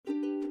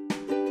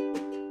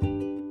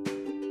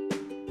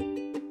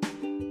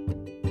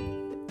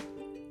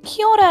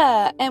Kia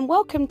ora, and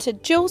welcome to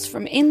Jules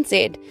from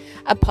NZ,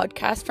 a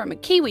podcast from a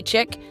Kiwi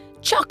chick,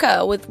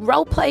 chocker, with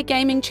roleplay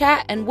gaming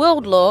chat and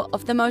world lore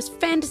of the most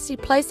fantasy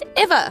place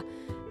ever,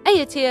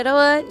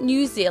 Aotearoa,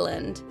 New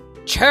Zealand.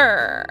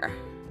 Churr!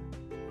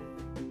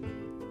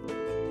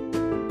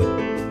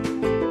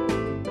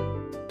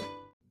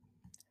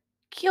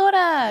 Kia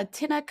ora,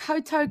 tēnā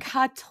koutou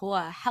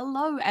katoa.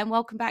 Hello and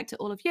welcome back to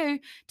all of you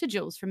to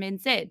Jules from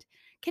NZ.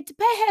 Kei te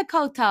pēhea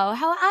koutou,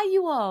 how are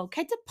you all?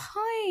 Kei te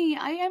pai,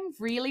 I am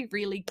really,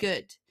 really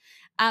good.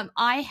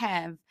 I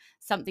have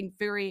something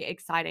very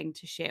exciting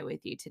to share with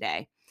you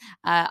today.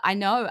 I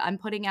know I'm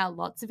putting out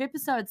lots of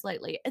episodes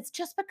lately. It's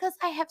just because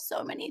I have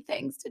so many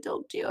things to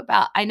talk to you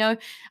about. I know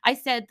I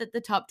said that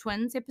the Top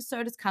Twins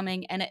episode is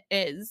coming, and it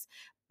is.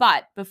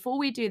 But before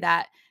we do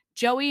that,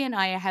 Joey and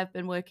I have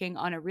been working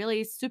on a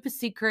really super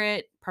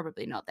secret,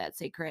 probably not that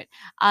secret,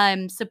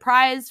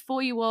 surprise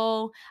for you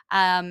all.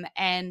 And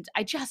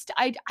I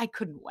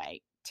couldn't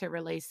wait to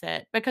release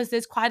it because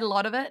there's quite a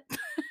lot of it.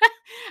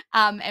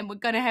 And we're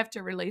going to have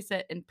to release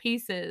it in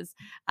pieces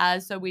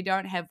so we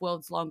don't have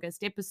world's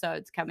longest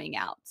episodes coming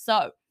out.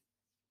 So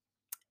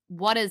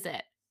what is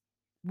it?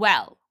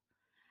 Well,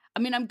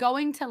 I'm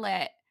going to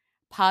let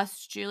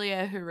past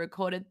Julia, who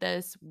recorded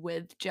this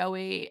with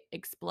Joey,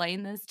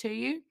 explain this to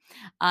you.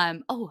 I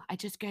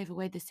just gave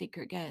away the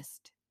secret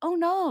guest. Oh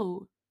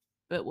no.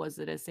 But was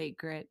it a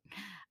secret?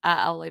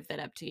 I'll leave that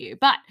up to you.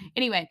 But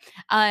anyway,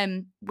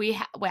 I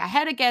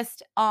had a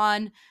guest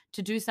on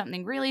to do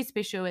something really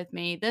special with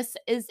me. This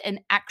is an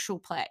actual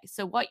play.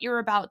 So what you're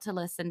about to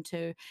listen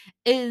to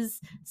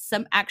is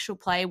some actual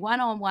play,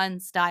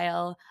 one-on-one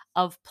style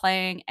of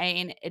playing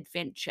an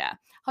adventure.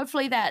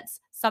 Hopefully that's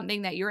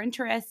something that you're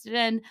interested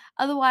in.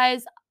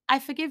 Otherwise, I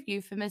forgive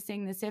you for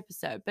missing this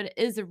episode, but it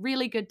is a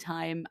really good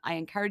time. I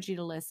encourage you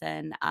to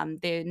listen.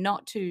 They're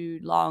not too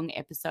long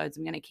episodes.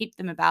 I'm going to keep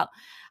them about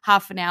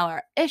half an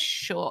hour-ish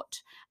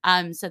short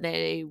so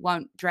they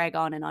won't drag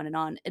on and on and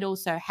on. It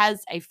also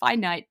has a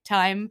finite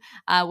time.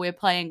 We're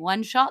playing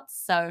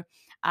one-shots, so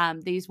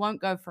these won't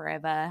go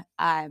forever.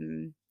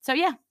 So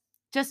yeah,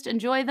 just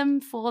enjoy them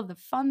for the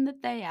fun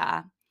that they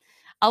are.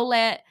 I'll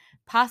let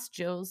past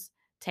Jules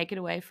take it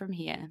away from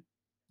here.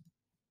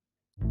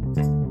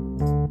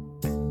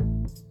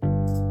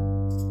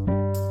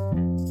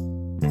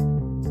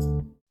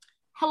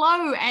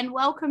 Hello and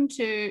welcome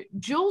to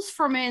Jules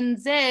from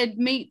NZ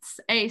meets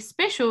a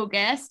special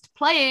guest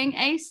playing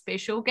a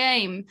special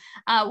game.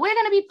 We're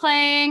going to be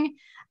playing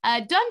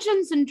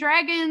Dungeons and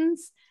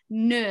Dragons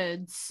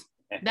Nerds.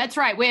 That's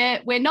right.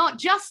 We're not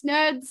just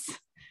nerds.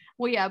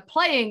 We are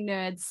playing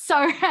nerds.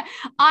 So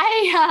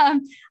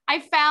I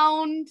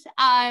found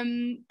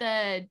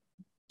the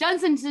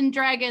Dungeons and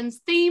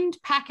Dragons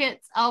themed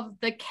packets of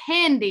the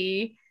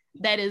candy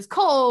that is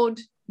called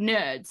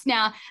Nerds.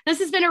 Now, this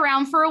has been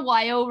around for a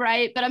while,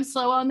 right? But I'm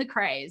slow on the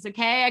craze,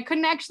 okay? I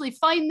couldn't actually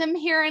find them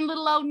here in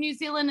little old New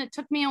Zealand. It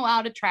took me a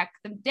while to track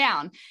them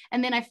down.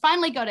 And then I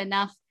finally got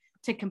enough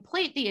to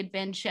complete the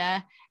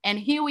adventure. And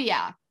here we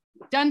are,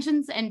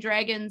 Dungeons and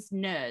Dragons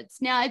Nerds.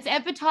 Now, it's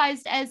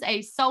advertised as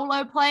a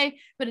solo play,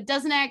 but it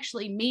doesn't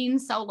actually mean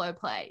solo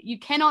play. You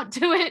cannot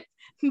do it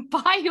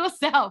by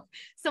yourself.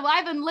 So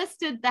I've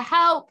enlisted the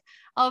help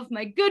of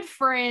my good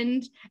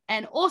friend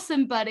and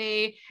awesome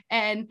buddy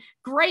and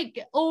great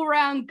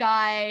all-round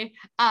guy,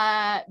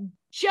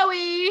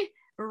 Joey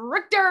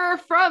Richter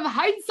from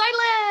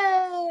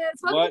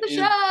Hindsightless. Welcome to the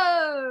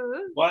show.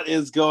 What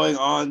is going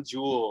on,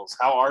 Jules?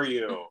 How are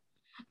you?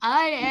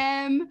 I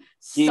am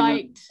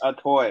psyched. A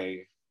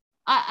toy.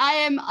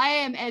 I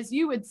am, as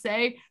you would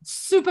say,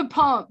 super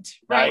pumped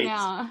right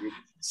now.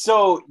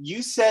 So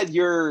you said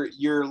you're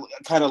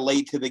kind of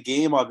late to the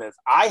game on this.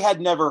 I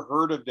had never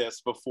heard of this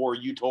before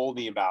you told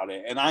me about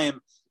it, and I am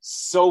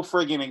so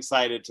friggin'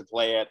 excited to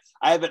play it.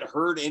 I haven't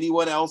heard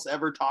anyone else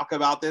ever talk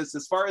about this.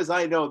 As far as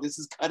I know, this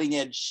is cutting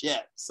edge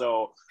shit.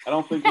 So I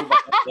don't think we're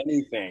about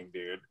anything,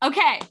 dude.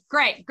 Okay,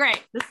 great.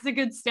 This is a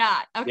good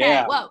start. Okay,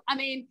 yeah. Well,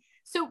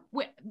 so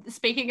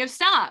speaking of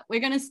start,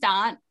 we're going to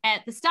start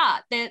at the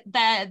start.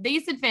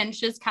 These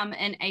adventures come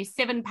in a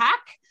 7-pack.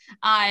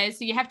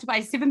 So you have to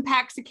buy 7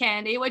 packs of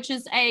candy, which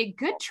is a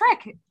good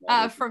trick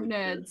from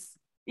nerds.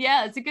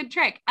 Yeah, it's a good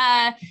trick.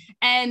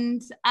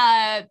 And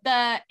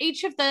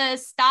each of the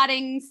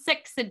starting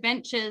 6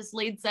 adventures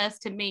leads us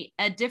to meet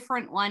a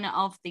different one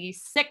of the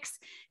 6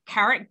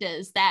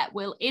 characters that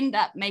will end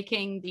up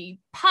making the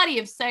party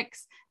of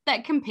 6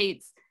 that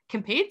competes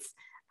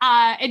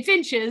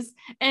adventures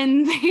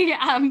in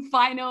the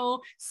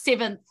final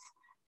 7th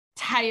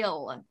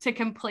tale to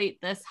complete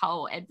this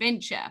whole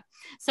adventure.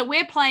 So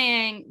we're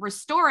playing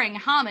Restoring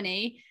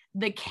Harmony,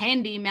 the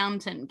Candy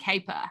Mountain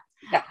Caper,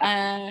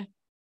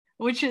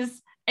 which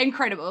is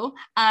incredible.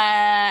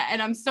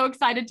 And I'm so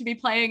excited to be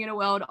playing in a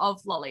world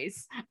of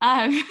lollies.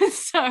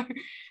 So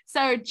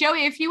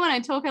Joey, if you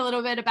want to talk a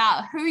little bit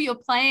about who you're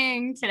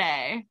playing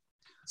today.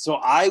 So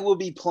I will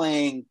be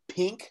playing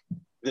Pink,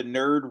 the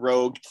nerd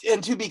rogue.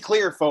 And to be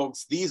clear,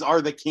 folks, these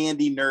are the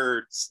candy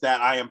nerds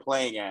that I am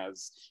playing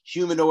as.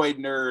 Humanoid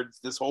nerds.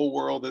 This whole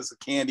world is a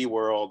candy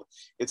world.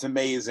 It's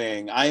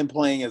amazing. I am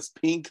playing as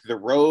Pink the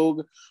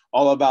rogue,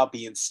 all about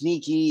being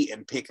sneaky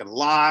and picking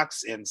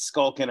locks and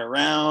skulking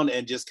around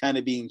and just kind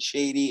of being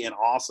shady and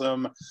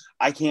awesome.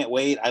 I can't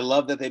wait. I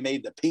love that they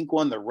made the pink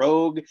one the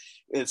rogue.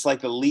 It's like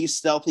the least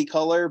stealthy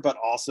color, but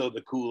also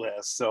the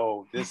coolest.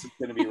 So this is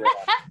going to be rad.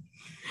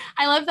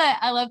 I love that.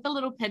 I love the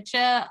little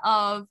picture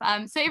of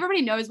so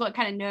everybody knows what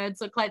kind of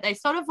nerds look like. They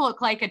sort of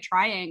look like a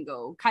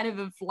triangle, kind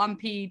of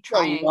lumpy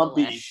triangle.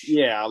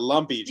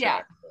 Lumpy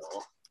triangle.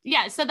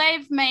 Yeah, so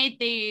they've made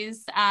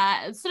these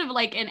sort of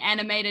like an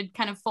animated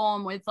kind of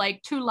form with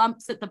like two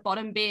lumps at the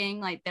bottom being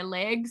like their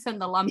legs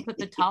and the lump at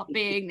the top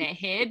being their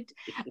head.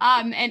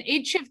 And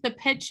each of the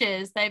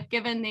pictures, they've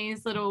given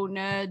these little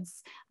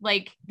nerds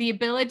like the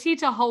ability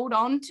to hold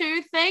on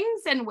to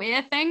things and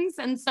wear things.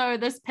 And so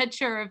this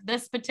picture of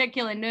this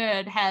particular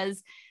nerd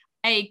has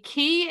a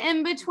key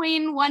in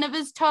between one of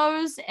his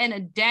toes and a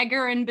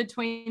dagger in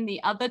between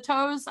the other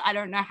toes. I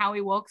don't know how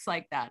he walks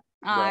like that.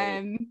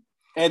 Right.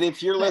 And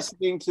if you're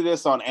listening to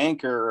this on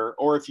Anchor,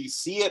 or if you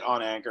see it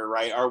on Anchor,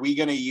 right, are we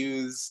going to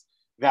use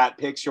that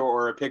picture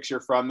or a picture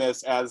from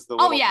this as the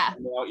little... Yeah.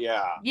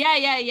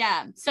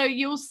 So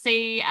you'll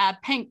see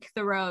Pink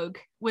the rogue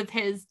with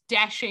his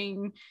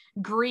dashing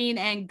green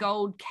and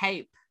gold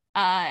cape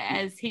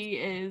as he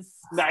is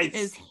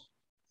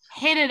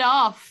headed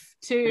off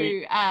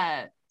to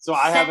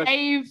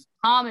save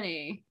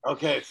Harmony.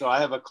 Okay, so I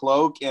have a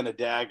cloak and a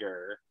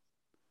dagger.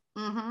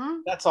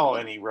 Mm-hmm. That's all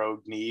any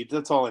rogue needs.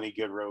 That's all any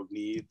good rogue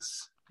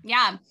needs.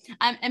 Yeah.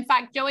 In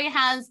fact, Joey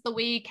has the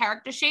wee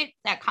character sheet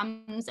that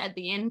comes at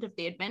the end of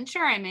the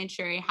adventure. I made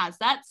sure he has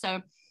that.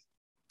 So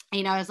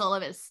he knows all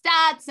of his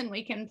stats and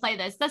we can play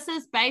this. This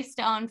is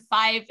based on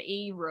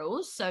 5e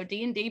rules. So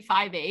D&D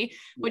 5e,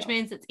 which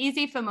means it's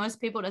easy for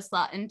most people to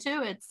slot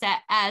into. It's set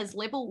as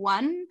level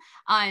 1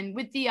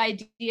 with the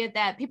idea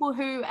that people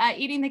who are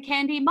eating the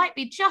candy might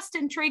be just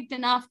intrigued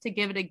enough to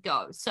give it a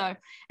go. So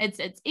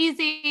it's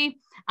easy.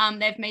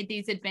 They've made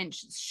these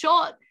adventures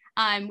short.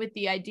 With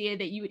the idea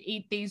that you would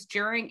eat these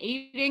during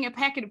eating a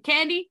packet of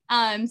candy.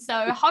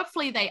 So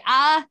hopefully they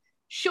are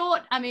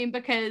short. I mean,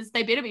 because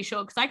they better be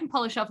short because I can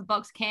polish off a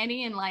box of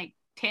candy in like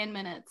 10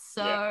 minutes.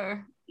 So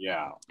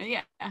yeah.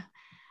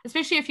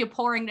 Especially if you're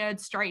pouring nerds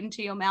straight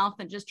into your mouth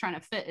and just trying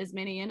to fit as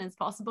many in as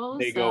possible.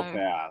 They go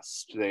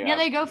fast.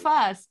 They go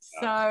fast.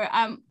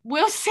 So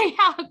we'll see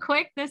how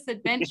quick this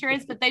adventure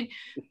is, but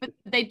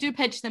they do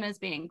pitch them as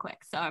being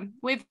quick. So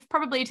we've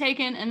probably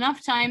taken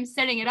enough time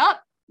setting it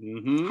up.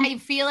 Mm-hmm. How you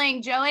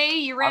feeling, Joey?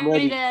 You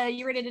ready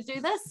to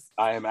do this?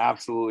 I am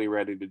absolutely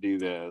ready to do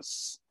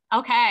this.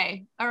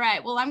 Okay. All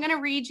right. Well, I'm going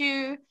to read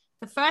you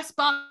the first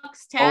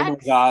box text. Oh my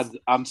God.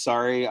 I'm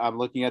sorry. I'm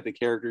looking at the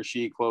character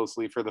sheet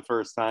closely for the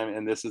first time,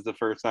 and this is the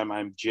first time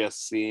I'm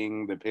just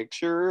seeing the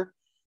picture,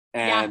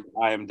 and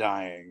I am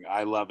dying.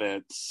 I love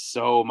it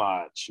so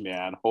much,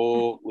 man.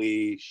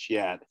 Holy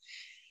shit.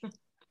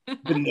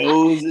 The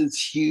nose is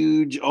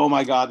huge. Oh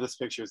my God. This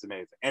picture is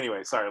amazing.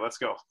 Anyway, sorry. Let's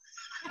go.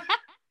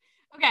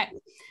 Okay.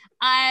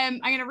 I'm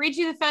going to read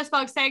you the first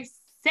box text,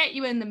 set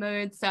you in the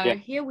mood. So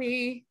here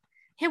we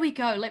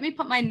go. Let me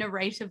put my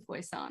narrative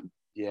voice on.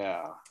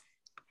 Yeah.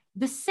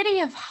 The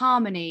city of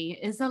Harmony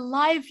is a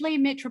lively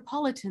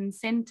metropolitan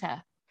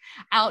center.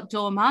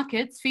 Outdoor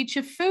markets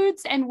feature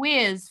foods and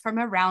wares from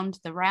around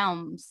the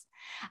realms.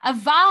 A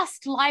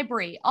vast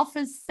library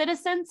offers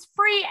citizens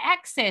free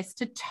access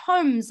to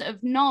tomes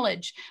of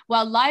knowledge,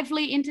 while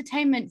lively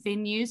entertainment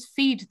venues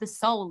feed the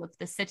soul of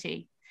the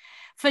city.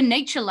 For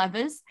nature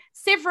lovers,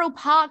 several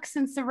parks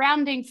and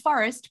surrounding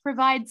forest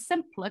provide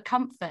simpler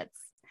comforts.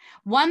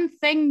 One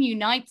thing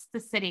unites the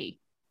city: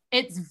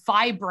 its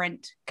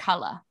vibrant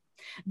color.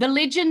 The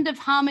legend of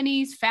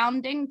Harmony's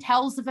founding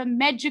tells of a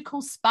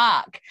magical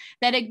spark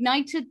that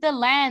ignited the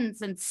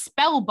lands in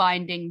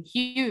spellbinding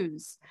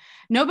hues.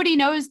 Nobody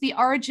knows the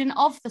origin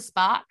of the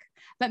spark,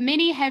 but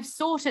many have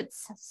sought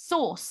its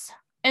source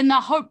in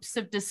the hopes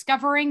of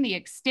discovering the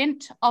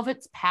extent of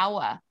its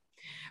power.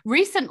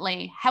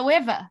 Recently,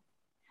 however,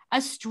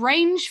 a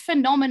strange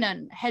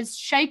phenomenon has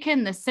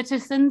shaken the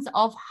citizens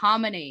of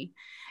Harmony.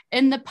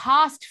 In the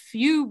past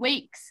few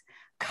weeks,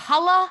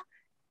 color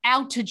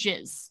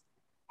outages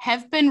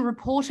have been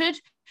reported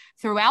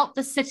throughout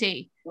the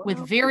city with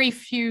very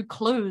few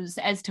clues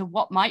as to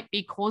what might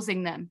be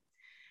causing them.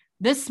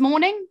 This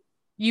morning,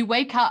 you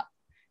wake up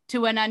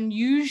to an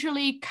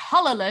unusually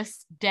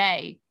colorless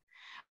day.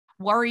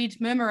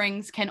 Worried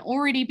murmurings can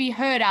already be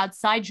heard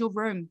outside your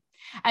room.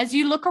 As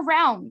you look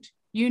around,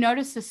 you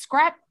notice a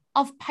scrap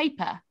of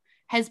paper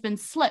has been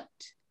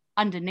slipped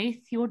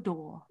underneath your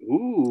door.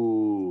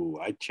 Ooh,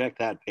 I check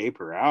that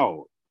paper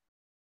out.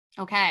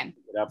 Okay. Pick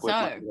it up with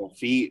my little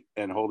feet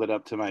and hold it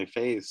up to my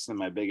face and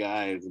my big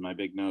eyes and my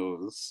big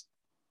nose.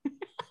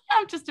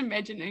 I'm just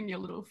imagining your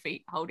little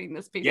feet holding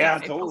this piece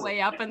of paper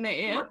way up in the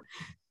air.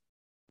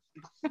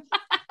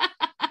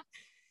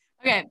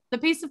 Okay, the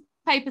piece of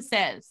paper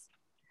says,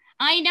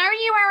 I know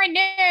you are a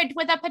nerd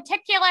with a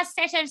particular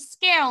set of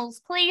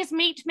skills. Please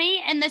meet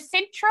me in the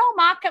central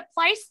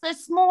marketplace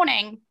this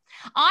morning.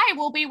 I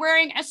will be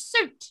wearing a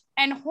suit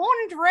and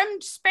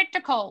horn-rimmed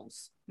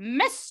spectacles.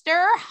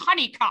 Mr.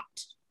 Honeycutt.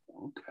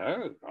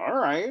 Okay. All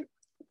right.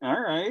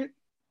 All right.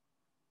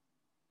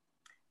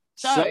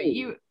 So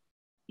you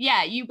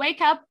wake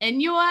up in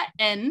your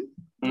inn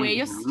where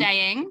you're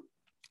staying.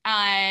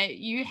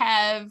 You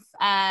have,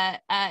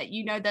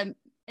 the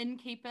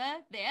innkeeper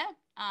there,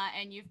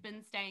 and you've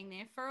been staying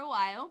there for a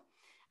while.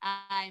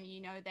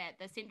 You know that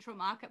the central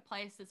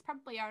marketplace is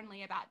probably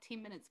only about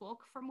 10 minutes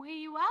walk from where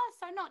you are,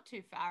 so not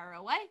too far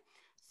away.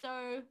 So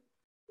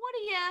what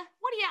are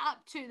you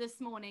up to this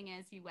morning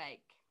as you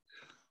wake?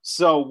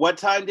 So what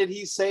time did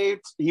he say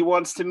he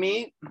wants to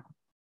meet?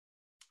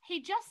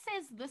 He just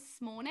says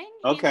this morning.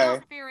 Okay. He's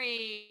not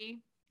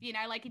very, he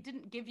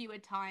didn't give you a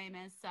time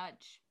as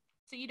such.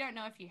 So you don't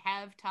know if you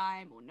have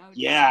time or no time.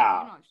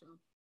 Yeah. You're not sure.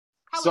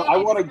 So I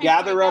want to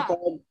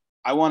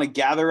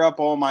gather up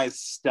all my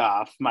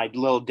stuff, my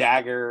little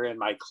dagger and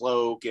my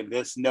cloak and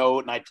this note,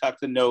 and I tuck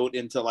the note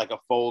into like a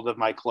fold of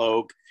my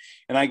cloak,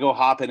 and I go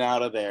hopping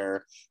out of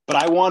there. But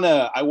I want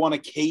to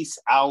case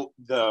out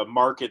the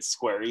market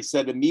square. He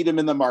said to meet him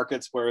in the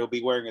market square. He'll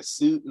be wearing a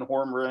suit and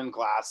horn-rimmed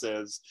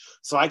glasses.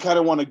 So I kind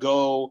of want to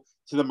go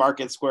to the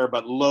market square,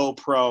 but low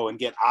pro, and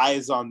get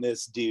eyes on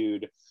this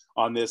dude,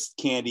 on this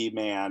candy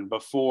man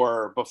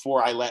before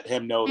I let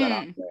him know that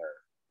I'm there.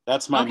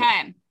 That's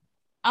my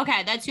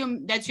Okay, that's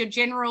your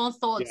general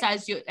thoughts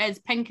as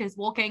Pink is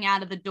walking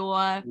out of the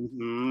door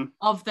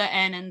of the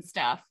inn and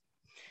stuff.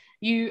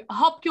 You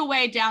hop your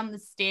way down the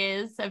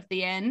stairs of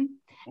the inn,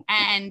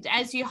 and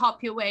as you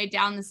hop your way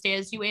down the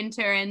stairs, you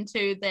enter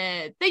into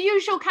the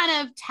usual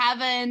kind of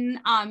tavern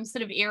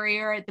sort of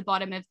area at the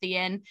bottom of the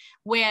inn,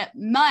 where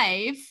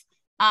Maeve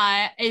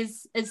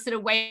is sort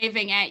of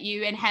waving at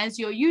you and has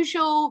your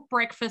usual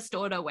breakfast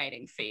order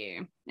waiting for you.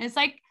 And it's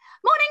like,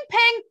 morning,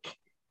 Pink.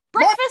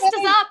 Breakfast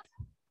is up.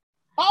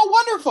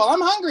 Oh, wonderful. I'm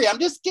hungry. I'm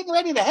just getting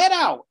ready to head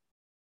out.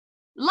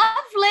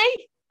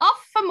 Lovely.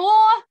 Off for more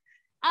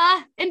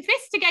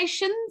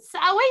investigations,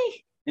 are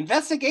we?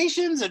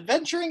 Investigations,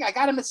 adventuring. I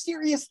got a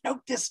mysterious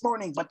note this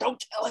morning, but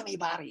don't tell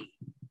anybody.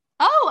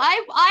 Oh,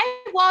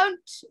 I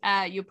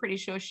won't. You're pretty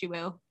sure she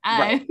will.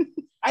 Right.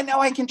 I know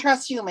I can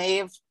trust you,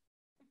 Maeve.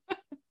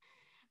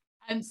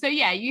 So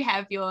yeah, you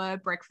have your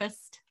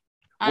breakfast.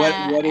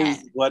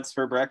 What's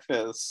for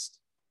breakfast?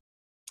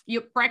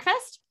 Your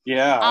breakfast?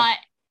 Yeah.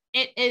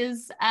 It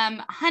is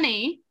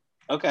honey.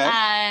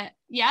 Okay.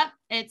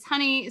 It's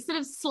honey sort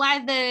of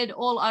slathered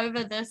all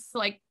over this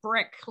like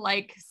brick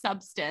like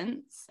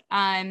substance.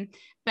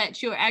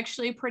 But you're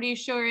actually pretty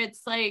sure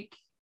it's like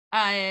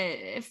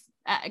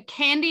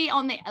candy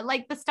on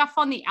the stuff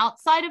on the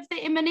outside of the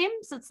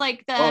M&Ms. It's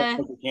like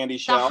the candy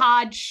shell. The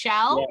hard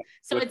shell. Yeah,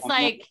 so it's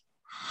honey. like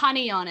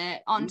honey on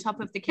it on top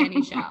of the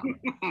candy shell.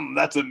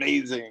 That's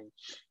amazing.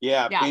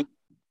 Yeah.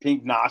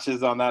 Pink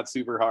noshes on that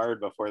super hard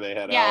before they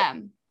head out.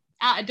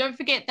 Don't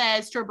forget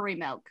the strawberry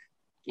milk.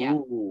 Yeah.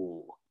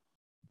 Ooh.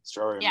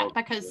 Strawberry milk.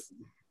 Yeah, because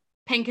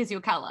pink is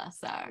your color.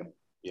 So.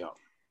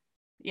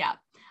 Yeah.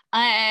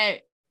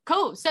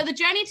 Cool. So the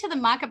journey to the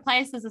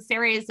marketplace is a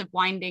series of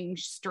winding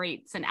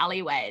streets and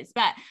alleyways.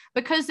 But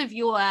because of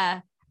your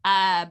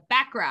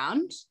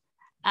background,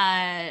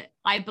 I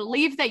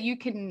believe that you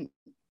can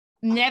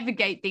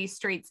navigate these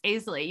streets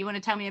easily. You want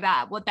to tell me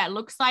about what that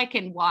looks like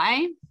and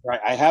why? Right.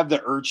 I have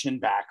the urchin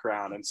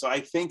background. And so I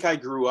think I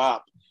grew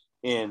up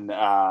in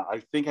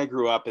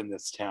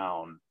this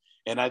town,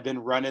 and I've been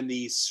running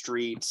these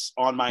streets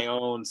on my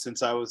own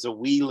since I was a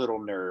wee little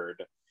nerd.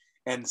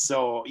 And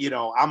so,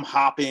 I'm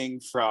hopping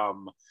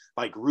from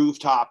like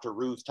rooftop to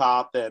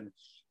rooftop, and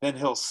then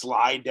he'll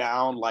slide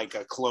down like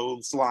a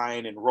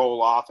clothesline and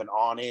roll off an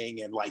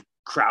awning and like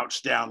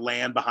crouch down,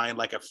 land behind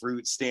like a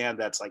fruit stand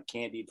that's like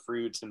candied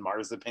fruits and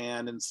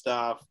marzipan and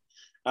stuff.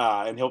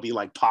 And he'll be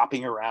like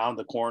popping around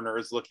the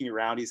corners, looking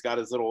around. He's got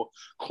his little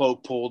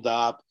cloak pulled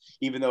up,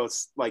 even though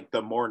it's like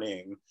the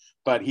morning,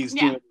 but he's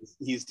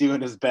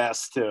doing his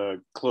best to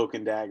cloak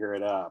and dagger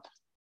it up.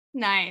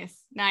 Nice.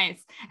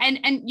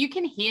 And you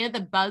can hear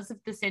the buzz of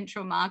the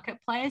central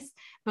marketplace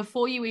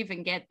before you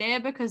even get there,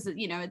 because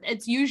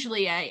it's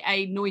usually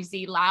a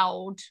noisy,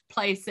 loud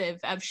place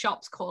of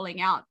shops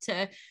calling out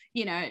to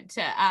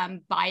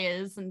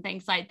buyers and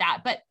things like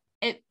that. But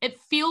it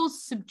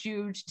feels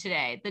subdued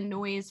today. The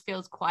noise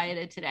feels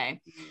quieter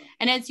today.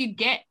 And as you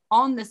get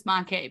on this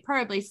market, you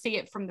probably see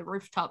it from the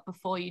rooftop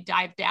before you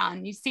dive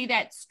down. You see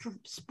that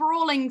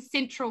sprawling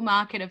central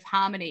market of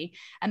harmony,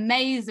 a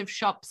maze of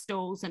shop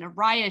stalls and a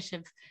riot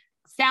of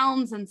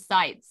sounds and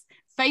sights.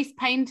 Face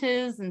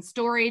painters and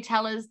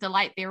storytellers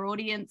delight their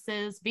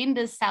audiences.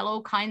 Vendors sell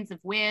all kinds of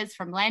wares,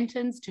 from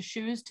lanterns to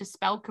shoes to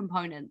spell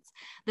components.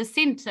 The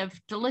scent of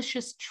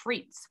delicious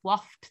treats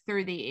waft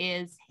through the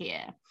airs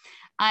here.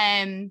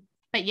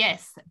 But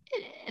yes,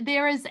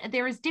 there is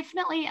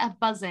definitely a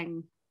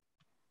buzzing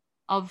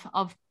of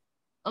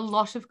a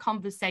lot of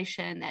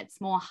conversation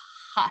that's more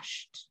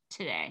hushed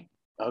today.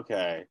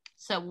 Okay.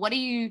 So what do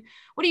you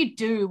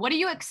do? What do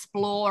you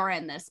explore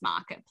in this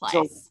marketplace?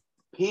 So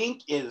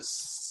Pink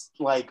is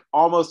like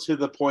almost to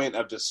the point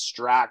of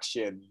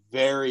distraction,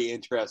 very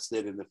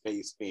interested in the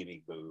face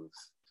painting booth.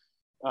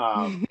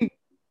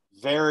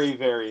 Very,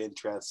 very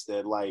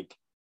interested. Like,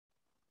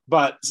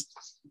 but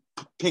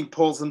Pink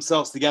pulls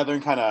themselves together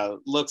and kind of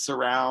looks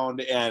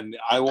around, and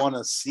I want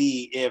to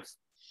see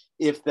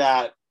if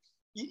that,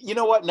 you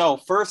know what? No,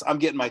 first I'm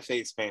getting my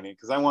face painted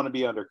because I want to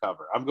be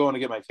undercover. I'm going to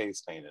get my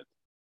face painted.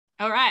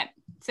 All right.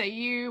 So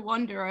you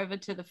wander over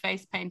to the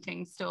face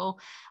painting stall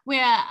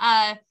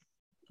where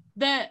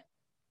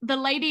the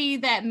lady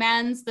that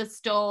mans the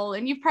stall,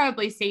 and you've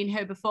probably seen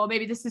her before.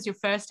 Maybe this is your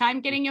first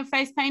time getting your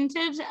face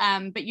painted,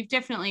 but you've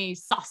definitely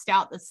sussed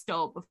out the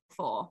stall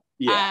before.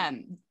 Yeah.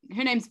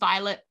 Her name's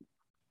Violet,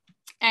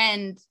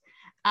 and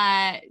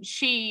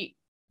she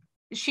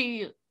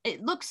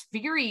it looks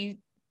very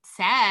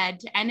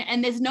sad,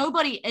 and there's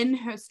nobody in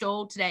her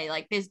stall today.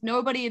 Like, there's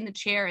nobody in the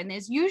chair, and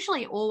there's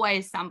usually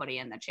always somebody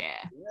in the chair.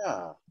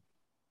 Yeah.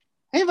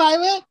 Hey,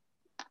 Violet.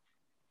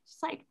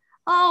 She's like,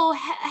 oh,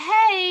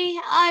 hey,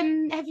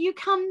 have you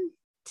come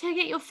to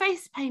get your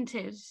face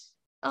painted?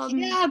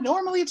 Yeah,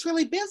 normally it's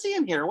really busy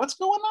in here. What's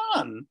going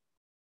on?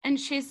 And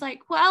she's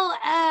like, well,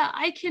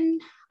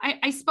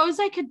 I suppose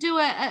I could do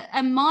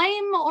a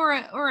mime or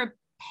a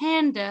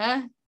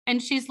panda.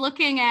 And she's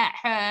looking at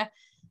her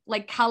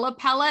like color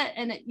palette,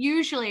 and it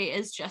usually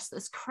is just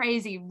this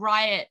crazy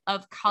riot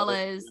of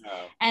colors,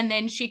 and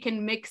then she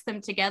can mix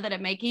them together to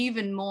make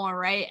even more,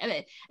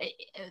 right?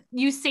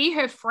 You see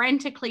her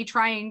frantically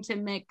trying to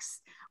mix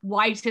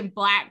white and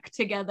black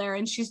together,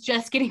 and she's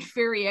just getting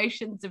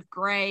variations of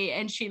gray,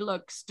 and she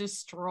looks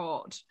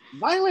distraught.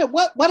 Violet,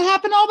 what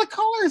happened to all the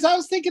colors? I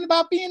was thinking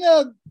about being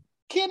a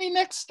candy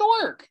next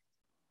stork.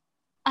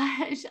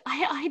 I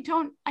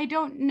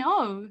don't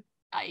know.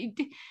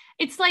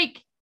 It's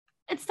like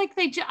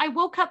I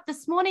woke up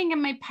this morning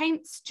and my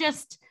paints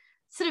just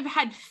sort of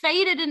had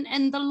faded,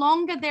 and the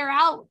longer they're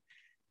out,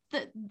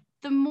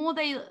 the more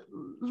they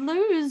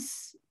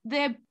lose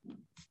their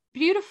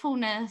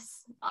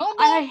beautifulness. Oh,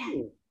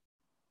 no.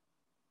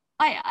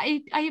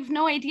 I have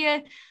no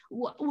idea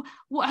who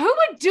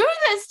would do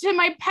this to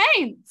my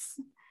paints.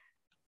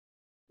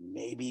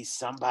 Maybe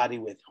somebody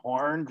with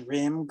horned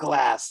rim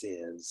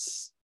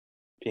glasses,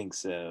 Pink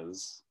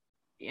says.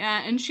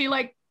 Yeah, and she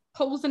like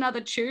pulls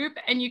another tube,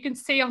 and you can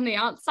see on the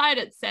outside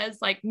it says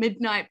like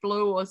midnight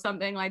blue or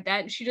something like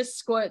that. And she just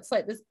squirts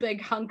like this big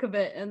hunk of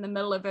it in the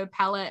middle of her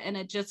palette, and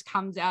it just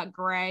comes out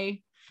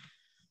gray.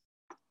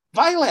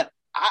 Violet,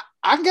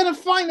 I'm gonna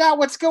find out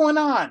what's going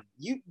on.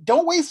 You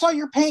don't waste all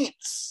your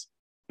paints.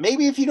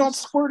 Maybe if you don't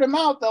squirt them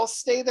out, they'll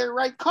stay their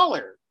right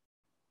color.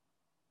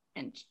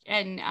 And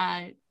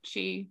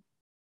she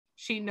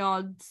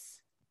nods,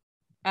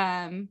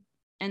 and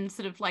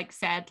sort of like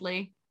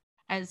sadly,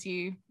 as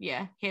you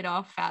head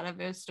off out of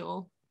her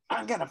stall.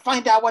 I'm gonna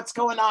find out what's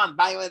going on,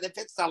 Violet, if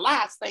it's the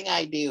last thing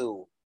I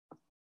do.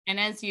 And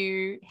as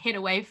you head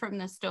away from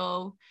the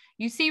stall,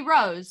 you see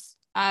Rose.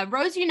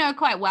 Rose, you know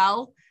quite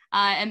well,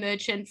 a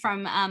merchant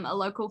from a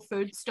local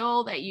food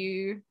stall that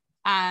you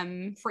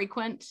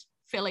frequent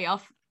fairly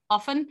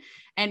often.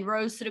 And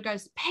Rose sort of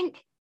goes,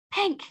 Pink.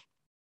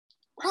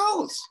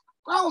 Rose,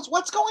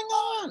 what's going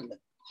on?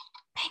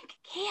 Pink,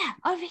 here,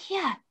 over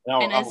here.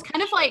 No, and it's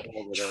kind of like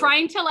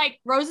trying to like,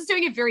 Rose is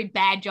doing a very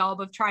bad job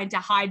of trying to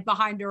hide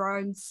behind her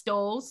own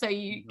stall, so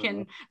you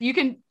can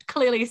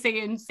clearly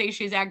see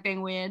she's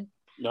acting weird.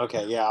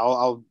 Okay, yeah,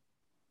 I'll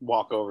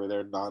walk over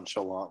there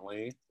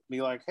nonchalantly,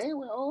 be like, hey,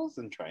 Rose,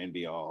 and try and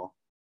be all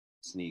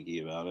sneaky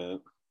about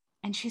it.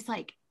 And she's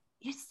like,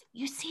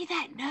 you see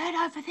that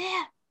nerd over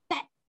there?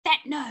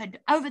 That nerd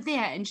over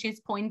there. And she's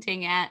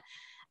pointing at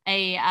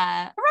a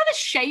rather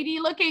shady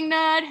looking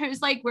nerd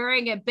who's like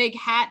wearing a big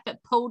hat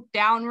that pulled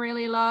down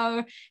really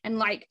low and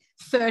like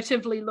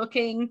furtively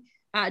looking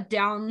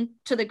down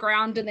to the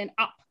ground and then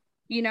up,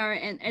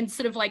 and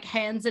sort of like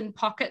hands in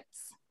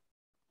pockets.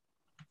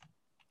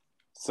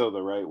 So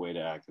the right way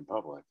to act in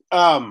public.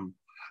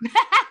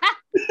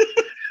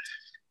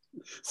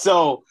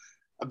 So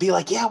I'd be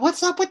like, yeah,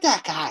 what's up with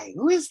that guy?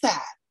 Who is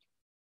that?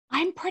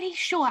 I'm pretty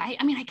sure. I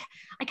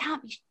I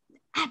can't be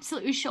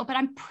absolutely sure, but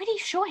I'm pretty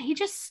sure he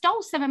just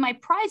stole some of my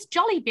prized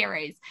Jolly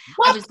Berries.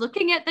 What? I was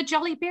looking at the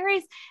Jolly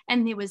Berries,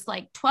 and there was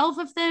like 12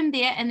 of them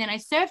there, and then I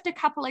served a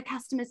couple of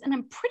customers, and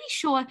I'm pretty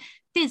sure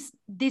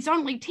there's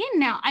only 10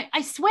 now.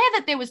 I swear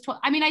that there was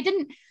 12. I mean, I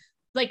didn't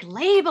like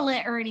label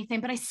it or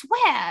anything, but I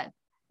swear,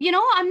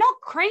 I'm not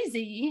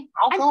crazy.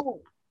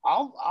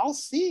 I'll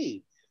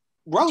see.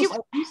 Rose,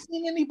 have you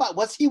seen anybody?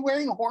 Was he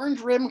wearing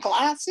horned rim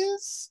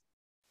glasses?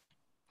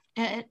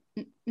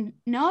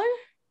 No.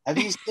 Have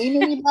you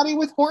seen anybody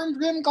with horned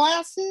rim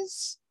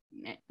glasses?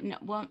 No,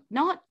 well,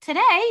 not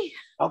today.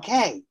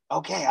 Okay,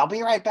 I'll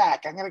be right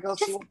back. I'm gonna go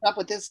see what's up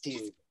with this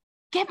dude.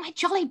 Get my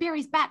Jolly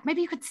Berries back.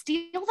 Maybe you could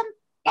steal them?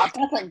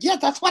 Yeah,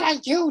 that's what I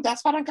do.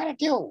 That's what I'm gonna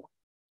do.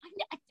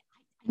 I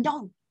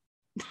know.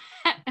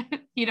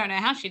 You don't know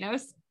how she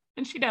knows,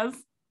 and she does.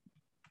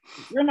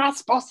 You're not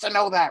supposed to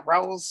know that,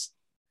 Rose.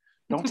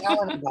 Don't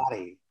tell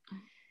anybody.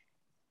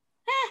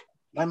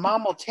 My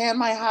mom will tan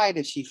my hide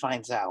if she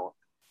finds out.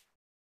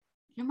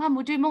 Your mum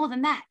will do more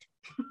than that.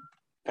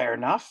 Fair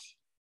enough.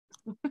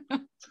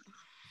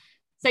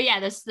 So yeah,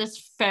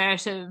 this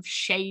furtive,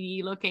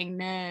 shady-looking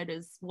nerd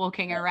is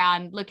walking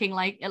around, looking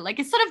like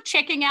he's sort of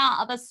checking out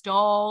other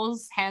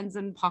stalls, hands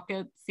in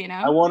pockets, you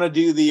know. I want to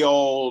do the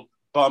old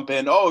bump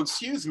in. Oh,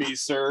 excuse me,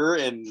 sir,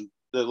 and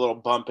the little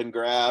bump and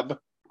grab.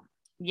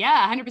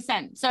 Yeah,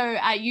 100%. So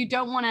you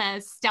don't want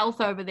to stealth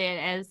over there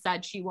as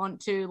such. You want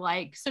to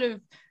like sort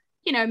of,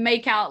 you know,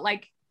 make out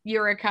like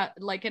you're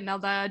like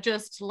another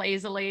just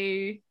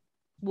lazily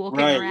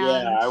walking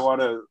around. Yeah, I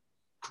want to.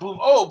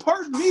 Oh,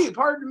 pardon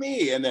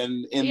me, and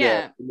then in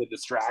the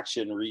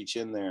distraction, reach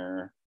in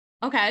there.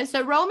 Okay,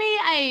 so roll me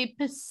a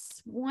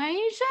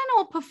persuasion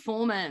or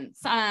performance.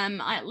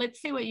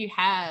 Let's see what you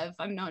have.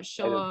 I'm not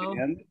sure.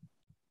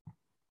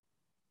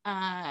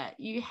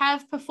 You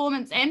have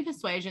performance and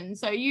persuasion,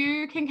 so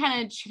you can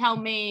kind of tell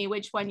me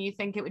which one you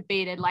think it would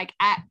be to like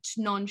act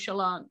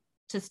nonchalant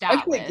to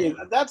start with.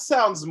 That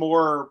sounds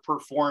more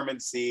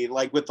performance-y,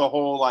 like with the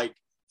whole like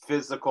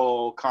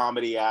physical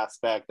comedy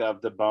aspect of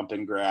the bump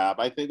and grab.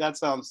 I think that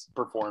sounds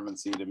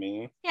performance-y to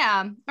me.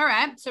 Yeah. All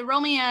right. So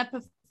roll me a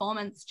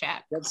performance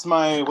check. What's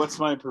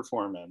my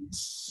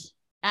performance?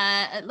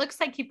 It looks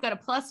like you've got a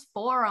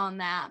 +4 on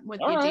that with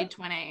your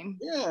D20.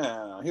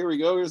 Yeah. Here we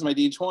go. Here's my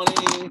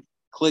D20.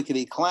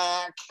 Clickety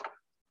clack.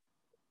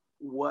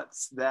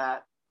 What's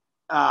that?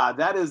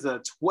 That is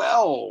a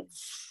 12.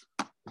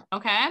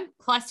 Okay.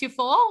 Plus your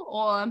 4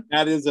 or?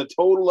 That is a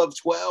total of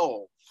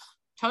 12.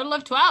 Total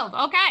of 12.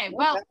 Okay.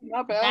 Well,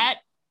 not bad.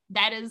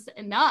 That is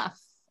enough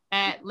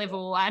at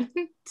level 1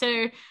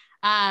 to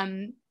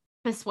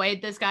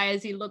persuade this guy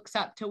as he looks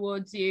up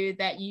towards you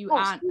that you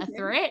aren't a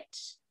threat.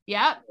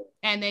 Yep.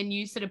 And then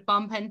you sort of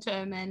bump into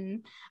him.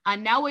 And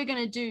now we're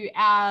going to do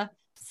our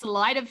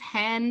sleight of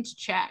hand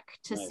check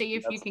to see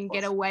if you can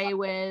get away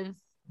with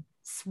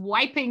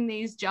swiping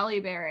these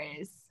jelly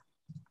berries.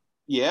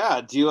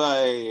 Yeah. Do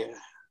I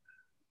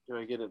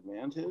get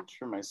advantage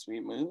for my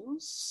sweet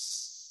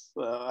moves?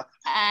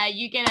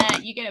 You get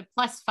a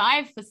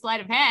 +5 for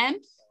sleight of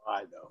hand.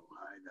 I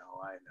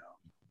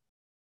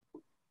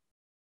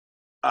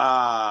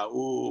know.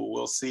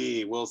 We'll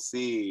see.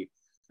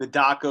 The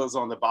Daco's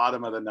on the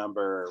bottom of the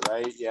number,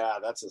 right? Yeah,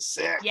 that's a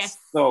 6. Yes.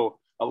 So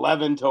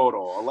 11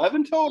 total.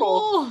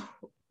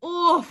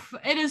 Oof,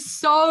 it is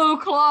so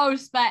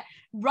close, but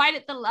right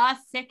at the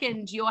last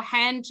second, your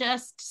hand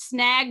just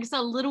snags a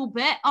little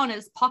bit on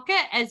his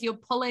pocket as you're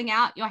pulling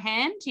out your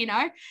hand, you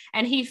know,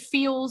 and he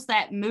feels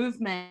that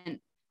movement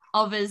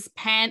of his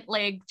pant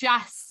leg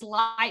just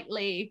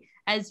slightly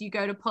as you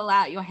go to pull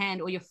out your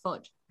hand or your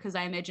foot, because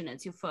I imagine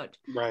it's your foot.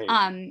 Right.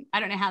 I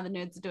don't know how the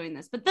nerds are doing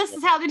this, but this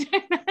is how they're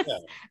doing this. Yeah.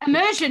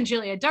 Immersion,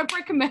 Julia, don't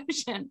break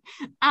immersion.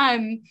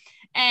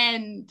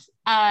 And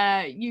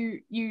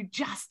you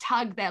just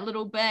tug that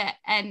little bit,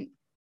 and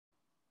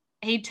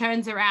he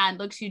turns around,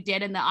 looks you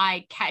dead in the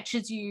eye,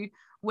 catches you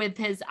with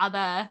his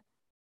other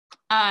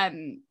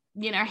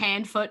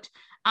hand, foot,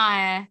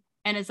 and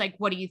is like,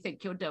 what do you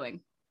think you're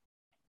doing?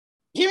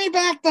 Give me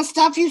back the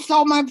stuff you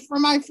stole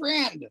from my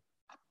friend.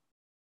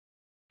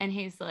 And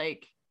he's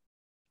like,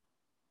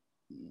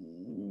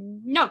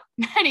 no.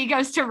 And he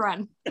goes to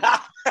run.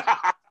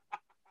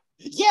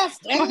 Yes,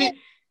 dang it.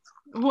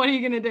 What are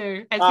you gonna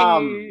do?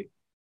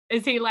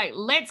 Is he like,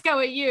 let's go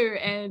at you,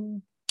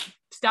 and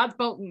starts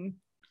bolting?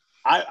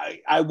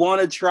 I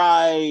want to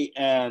try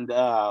and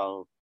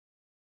I'm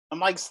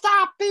like,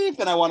 stop thief,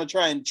 and I want to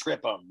try and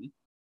trip him.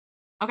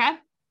 Okay.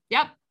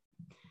 Yep.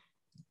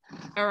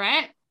 All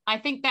right. I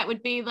think that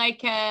would be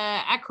like a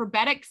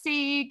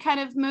acrobatics-y kind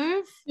of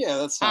move. Yeah,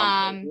 that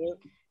sounds good.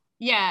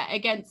 Yeah,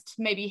 against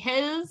maybe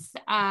his.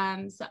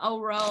 So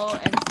I'll roll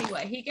and see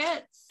what he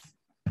gets.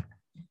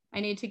 I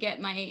need to get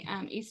my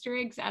Easter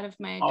eggs out of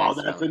my dice.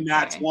 That's a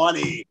nat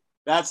 20.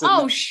 That's a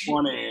nat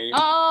 20.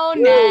 Oh,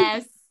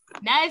 nice.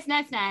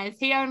 Nice.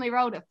 He only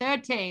rolled a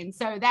 13.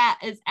 So that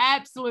is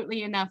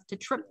absolutely enough to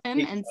trip him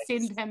and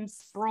send him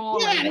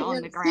sprawling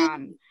on the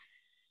ground.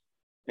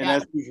 And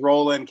as he's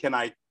rolling, can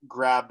I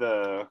grab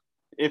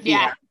if he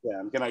has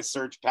them, can I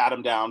pat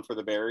him down for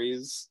the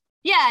berries?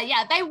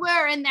 Yeah, they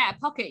were in that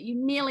pocket. You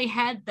merely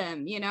had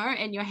them, you know,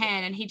 in your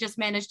hand, and he just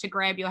managed to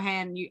grab your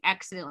hand, and you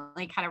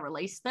accidentally kind of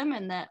released them,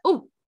 and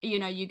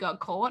you got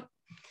caught.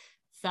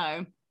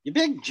 So you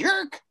big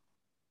jerk.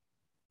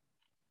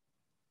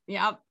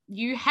 Yeah,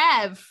 you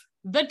have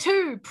the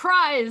 2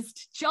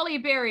 prized jolly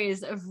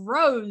berries of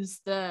Rose,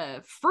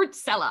 the fruit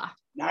seller.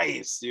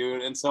 Nice,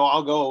 dude. And so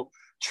I'll go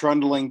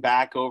trundling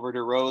back over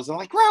to Rose. I'm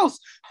like, Rose,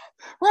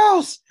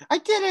 I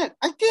did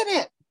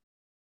it.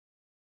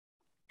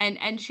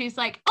 And she's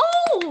like,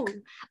 oh,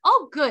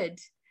 good.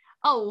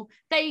 Oh,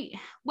 they're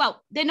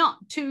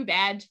not too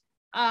bad.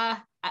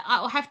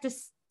 I'll have to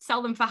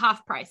sell them for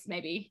half price,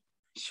 maybe.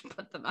 Should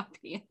put them up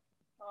here.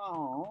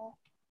 Oh.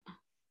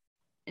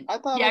 I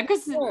thought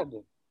because No,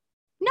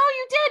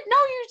 you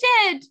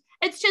did.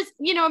 It's just,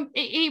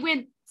 he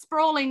went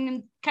sprawling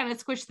and kind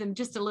of squished them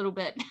just a little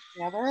bit.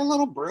 Yeah, they're a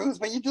little bruised,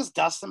 but you just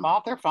dust them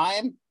off. They're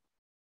fine.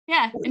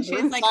 Yeah. And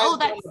she's like, oh,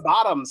 that's the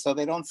bottom so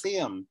they don't see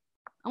him.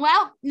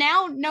 Well,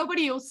 now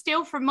nobody will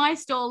steal from my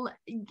stall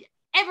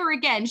ever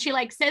again. She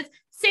like says,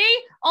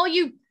 see, all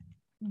you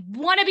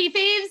wannabe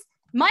thieves,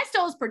 my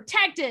stall's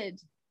protected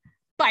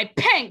by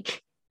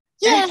Pink.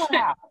 Yeah.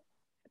 And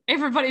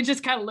everybody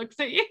just kind of looks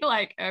at you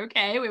like,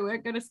 okay, we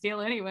weren't going to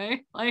steal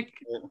anyway. Like,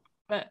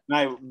 but and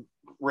I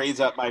raise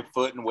up my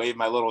foot and wave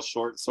my little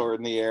short sword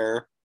in the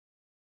air.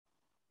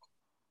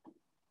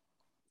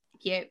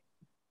 Cute.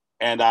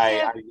 And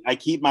I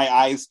keep my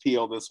eyes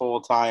peeled this whole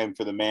time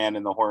for the man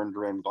in the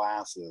horn-rimmed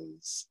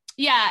glasses.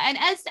 Yeah, and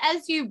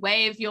as you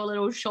wave your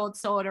little short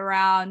sword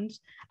around,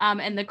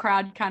 and the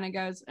crowd kind of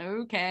goes,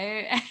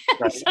 okay.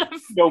 Right. Sort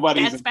of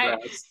Nobody's gets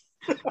impressed.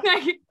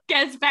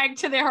 gets back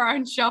to their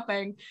own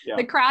shopping. Yeah.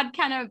 The crowd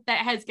kind of that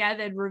has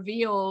gathered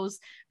reveals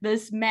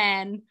this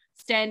man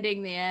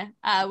standing there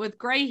with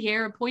gray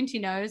hair, a pointy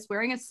nose,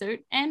 wearing a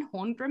suit, and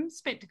horn-rimmed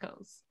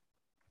spectacles.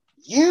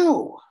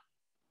 You!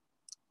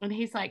 And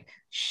he's like,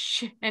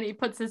 shh. And he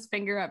puts his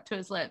finger up to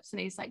his lips and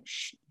he's like,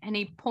 shh. And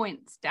he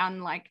points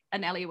down like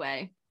an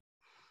alleyway.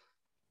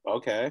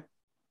 Okay,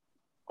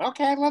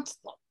 let's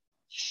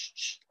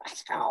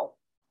go.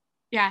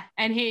 Yeah.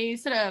 And he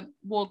sort of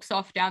walks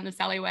off down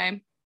this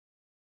alleyway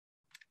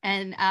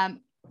and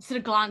sort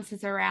of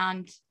glances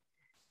around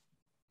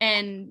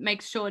and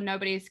makes sure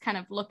nobody's kind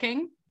of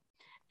looking,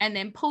 and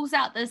then pulls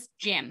out this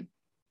gem.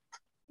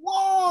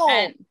 Whoa!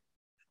 And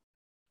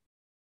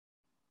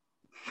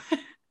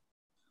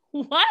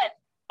what?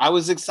 I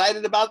was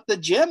excited about the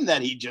gem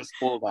that he just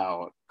pulled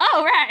out.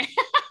 Oh, right.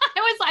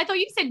 I thought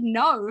you said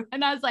no.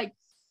 And I was like,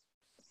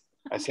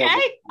 okay,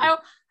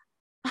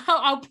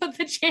 I'll put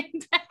the gem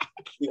back.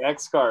 The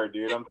X card,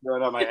 dude. I'm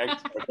throwing out my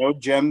X card. No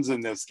gems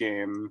in this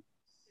game.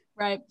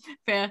 Right.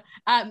 Fair.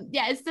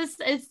 Yeah, it's this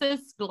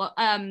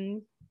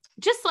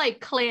just like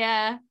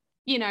clear,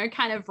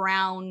 kind of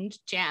round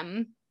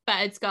gem,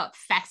 but it's got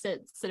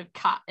facets sort of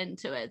cut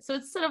into it. So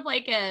it's sort of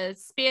like a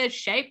spear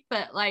shape,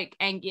 but like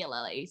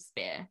angularly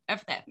spear,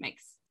 if that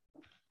makes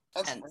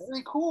sense. That's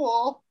very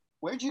cool.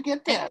 Where'd you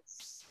get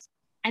this?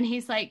 And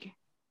he's like,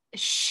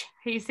 shh,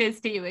 he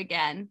says to you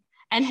again.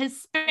 And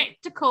his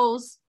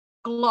spectacles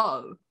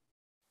glow.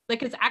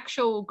 Like his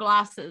actual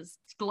glasses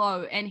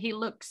glow. And he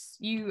looks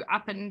you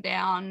up and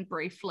down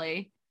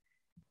briefly.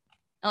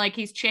 Like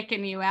he's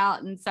checking you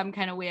out in some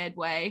kind of weird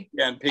way.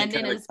 Yeah, and Pink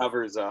kind of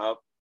covers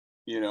up.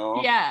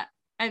 Yeah,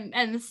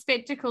 and the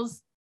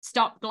spectacles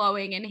stop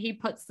glowing and he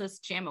puts this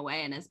gem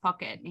away in his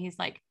pocket and he's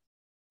like,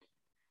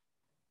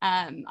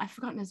 I've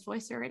forgotten his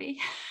voice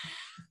already.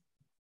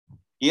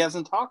 He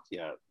hasn't talked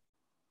yet.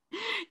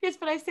 Yes,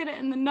 but I said it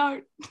in the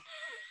note.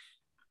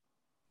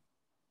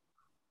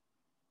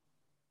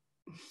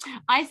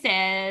 I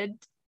said,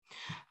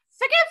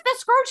 forgive the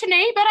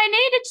scrutiny, but I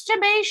needed to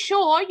be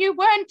sure you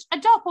weren't a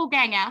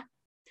doppelganger.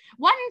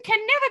 One can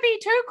never be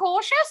too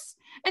cautious,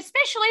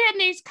 especially in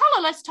these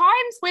colourless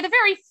times where the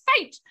very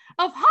fate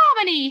of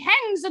harmony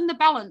hangs in the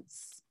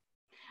balance.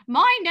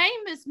 My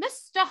name is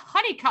Mr.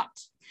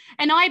 Honeycutt,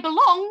 and I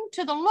belong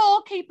to the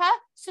Lawkeeper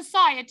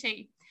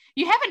Society.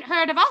 You haven't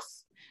heard of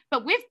us,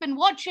 but we've been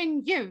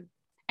watching you,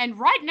 and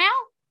right now,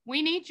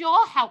 we need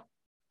your help.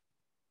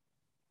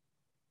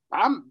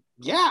 I'm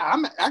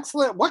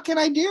excellent. What can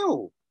I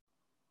do?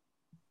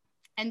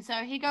 And so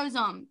he goes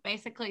on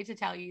basically to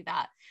tell you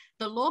that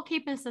the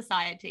Lawkeeper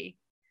Society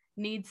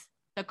needs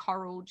the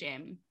coral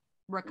gem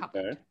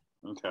recovered.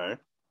 Okay.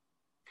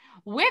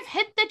 We've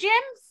hid the gem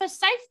for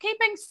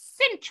safekeeping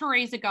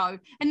centuries ago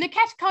in the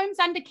catacombs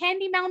under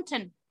Candy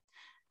Mountain.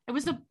 It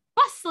was a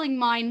bustling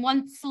mine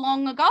once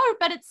long ago,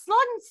 but it's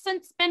long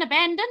since been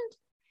abandoned.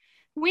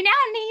 We now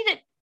need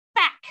it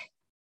back.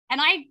 And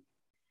I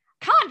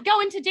can't go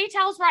into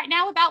details right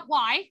now about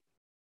why,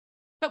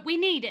 but we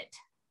need it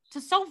to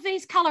solve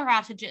these color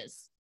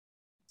outages.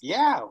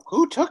 Yeah,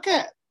 who took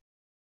it?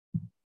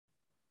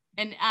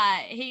 And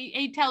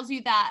he tells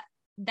you that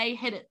they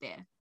hid it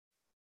there.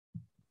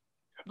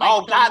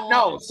 Like God,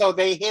 no. So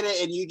they hid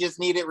it and you just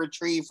need it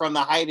retrieved from the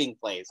hiding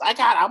place.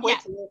 I'm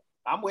with you.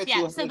 I'm with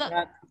you. So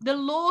the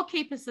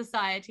Lawkeeper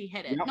Society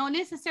hid it. Yep. Not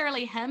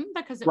necessarily him,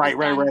 because it was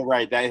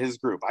right. That his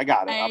group. I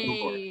got it.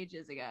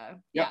 Ages ago. Yep.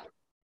 Yeah.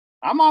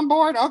 I'm on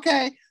board.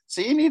 Okay. So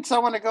you need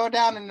someone to go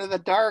down into the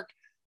dark,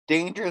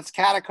 dangerous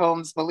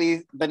catacombs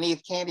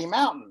beneath Candy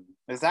Mountain.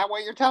 Is that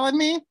what you're telling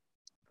me?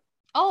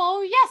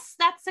 Oh, yes,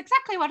 that's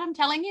exactly what I'm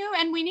telling you.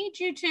 And we need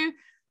you to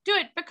do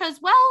it because,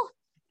 well,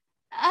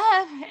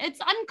 it's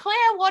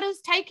unclear what has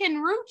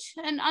taken root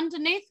and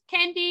underneath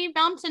Candy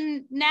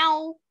Mountain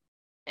now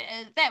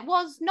that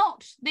was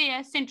not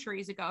there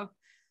centuries ago.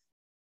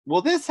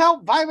 Will this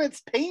help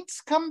Violet's paints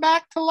come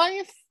back to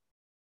life?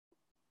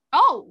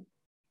 Oh,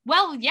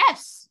 well,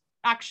 yes,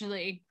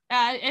 actually,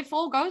 if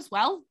all goes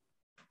well.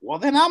 Well,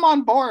 then I'm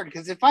on board,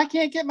 because if I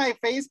can't get my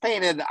face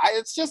painted,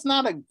 it's just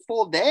not a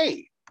full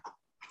day.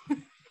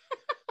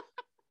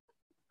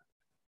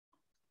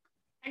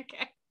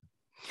 Okay.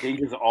 Pink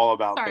is all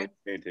about face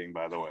painting,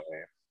 by the way.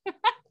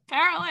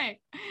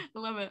 Apparently. I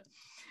love it.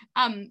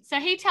 So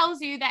he tells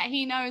you that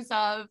he knows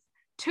of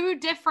 2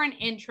 different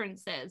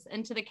entrances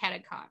into the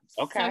catacombs.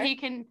 Okay. So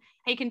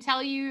he can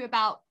tell you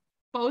about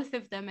both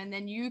of them, and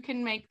then you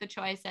can make the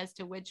choice as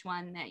to which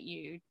one that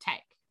you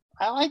take.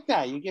 I like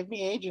that. You give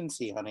me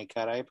agency,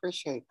 Honeycutt. I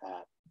appreciate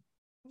that.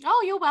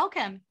 Oh, you're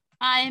welcome.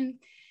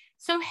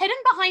 So hidden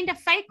behind a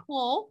fake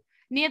wall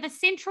near the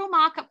central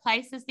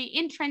marketplace is the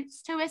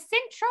entrance to a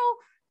central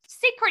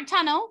secret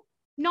tunnel,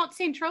 not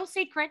central,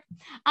 secret,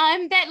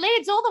 that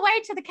leads all the way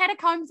to the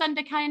catacombs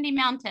under Candy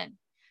Mountain.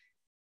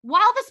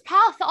 While this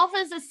path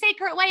offers a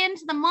secret way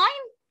into the mine,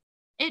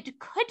 it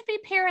could be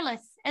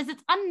perilous, as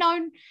it's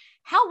unknown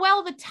how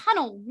well the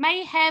tunnel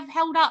may have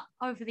held up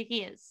over the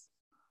years.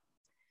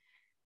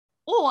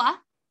 Or,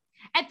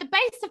 at the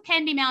base of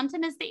Candy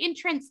Mountain is the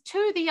entrance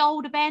to the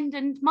old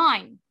abandoned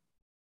mine,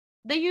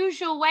 the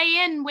usual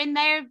way in when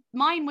their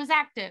mine was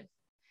active.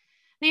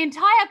 The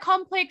entire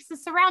complex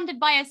is surrounded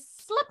by a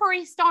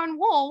slippery stone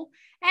wall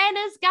and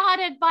is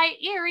guarded by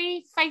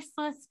eerie,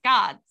 faceless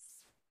guards.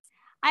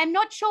 I'm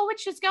not sure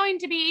which is going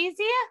to be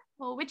easier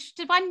or which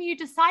one you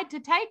decide to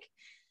take,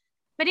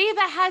 but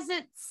either has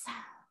its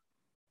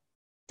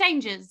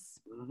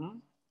dangers. Mm-hmm.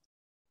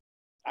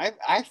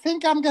 I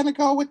think I'm going to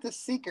go with the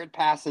secret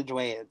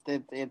passageway.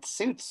 It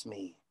suits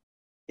me.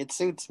 It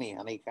suits me,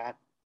 Honeycutt.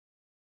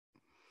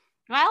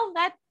 Well,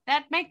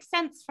 that makes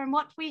sense from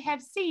what we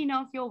have seen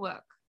of your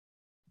work.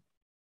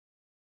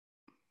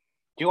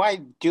 Do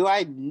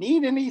I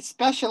need any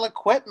special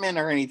equipment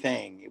or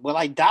anything? Will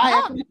I die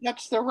if I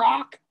touch the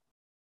rock?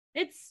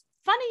 It's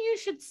funny you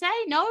should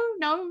say.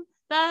 No.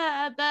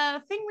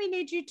 The thing we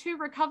need you to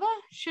recover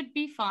should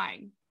be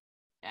fine.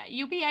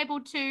 You'll be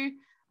able to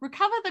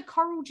recover the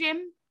coral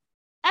gem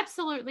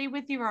absolutely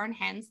with your own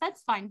hands.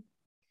 That's fine.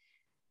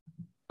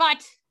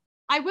 But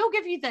I will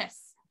give you this.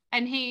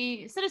 And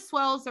he sort of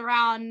swirls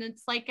around.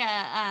 It's like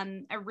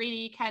a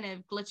really kind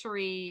of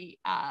glittery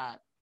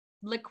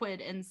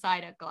liquid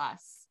inside a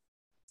glass.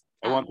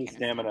 I want the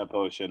stamina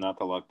potion, not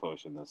the luck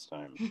potion this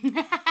time.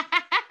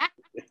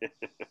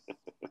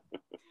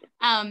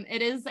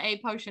 It is a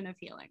potion of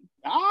healing.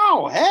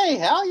 Oh, hey,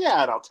 hell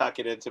yeah. And I'll tuck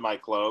it into my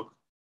cloak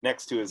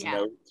next to his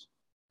note.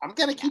 I'm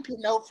going to keep your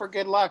note for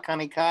good luck,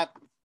 Honeycutt.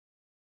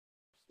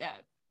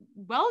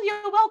 Well,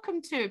 you're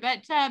welcome to,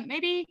 but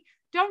maybe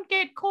don't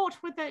get caught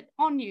with it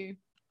on you.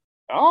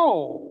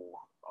 Oh.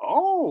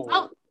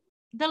 Well,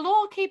 the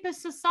Lawkeeper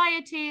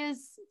Society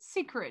is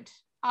secret,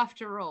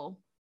 after all.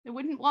 I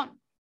wouldn't want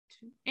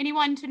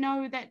anyone to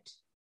know that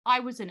I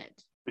was in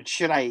it. But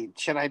should I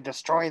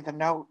destroy the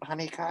note,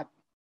 Honeycutt?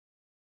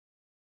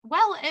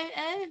 Well,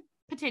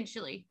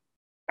 potentially.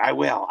 I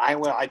will.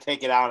 I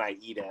take it out and I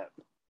eat it.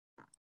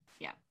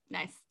 Yeah,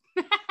 nice.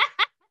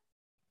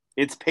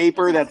 It's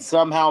paper that's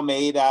somehow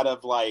made out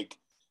of like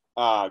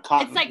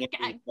cotton. It's like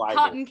candy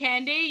cotton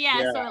candy,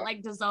 yeah, so it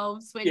like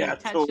dissolves when you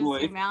touch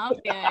totally. your mouth.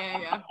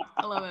 Yeah.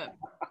 I love it.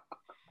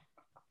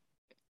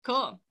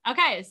 Cool.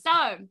 Okay,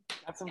 so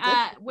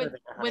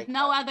with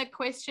no other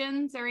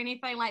questions or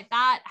anything like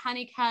that,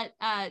 Honeycutt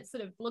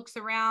sort of looks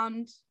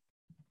around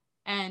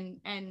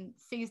and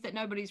sees that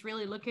nobody's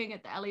really looking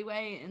at the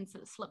alleyway and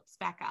sort of slips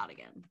back out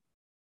again.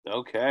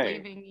 Okay.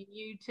 Leaving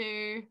you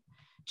to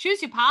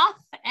choose your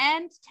path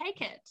and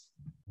take it.